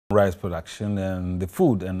Rice production, and the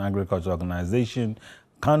Food and Agriculture Organization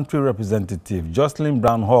Country Representative Jocelyn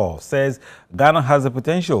Brown Hall says Ghana has the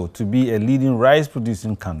potential to be a leading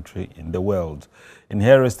rice-producing country in the world. In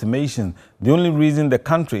her estimation, the only reason the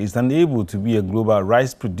country is unable to be a global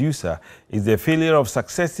rice producer is the failure of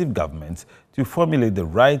successive governments to formulate the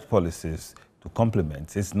right policies to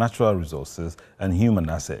complement its natural resources and human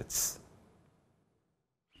assets.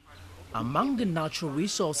 Among the natural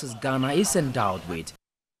resources Ghana is endowed with,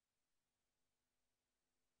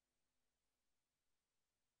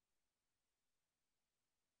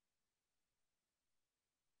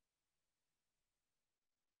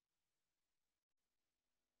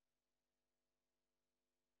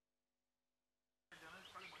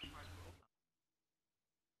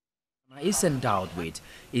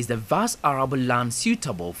 is the vast arable land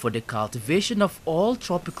suitable for the cultivation of all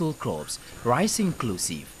tropical crops, rice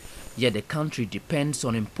inclusive. Yet the country depends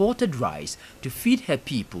on imported rice to feed her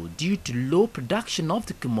people due to low production of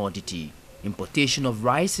the commodity. Importation of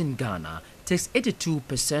rice in Ghana takes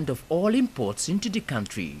 82% of all imports into the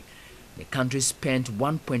country. The country spent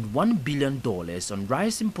 $1.1 billion on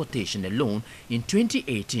rice importation alone in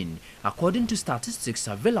 2018, according to statistics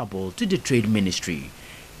available to the Trade Ministry.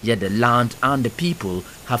 Yet the land and the people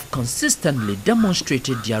have consistently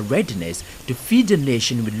demonstrated their readiness to feed the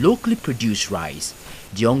nation with locally produced rice.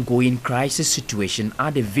 The ongoing crisis situation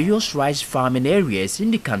at the various rice farming areas in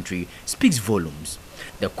the country speaks volumes.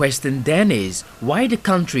 The question then is why the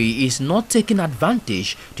country is not taking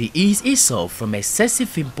advantage to ease itself from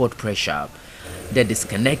excessive import pressure. The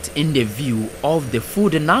disconnect in the view of the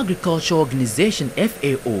Food and Agriculture Organization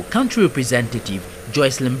FAO Country Representative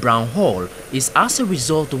Jocelyn Brown Hall is as a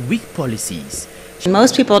result of weak policies.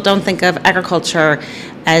 Most people don't think of agriculture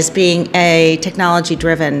as being a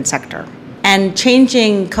technology-driven sector. And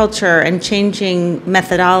changing culture and changing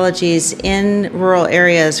methodologies in rural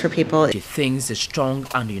areas for people. She thinks a strong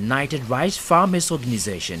and united rice farmers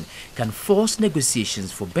organization can force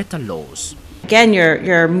negotiations for better laws. Again,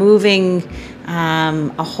 you're moving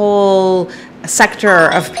a whole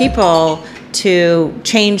sector of people to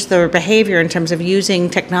change their behavior in terms of using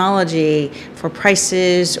technology for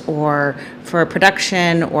prices or for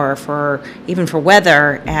production or even for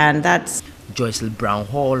weather, and that's... Jocelyn Brown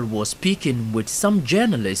Hall was speaking with some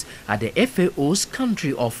journalists at the FAO's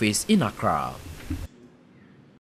country office in Accra.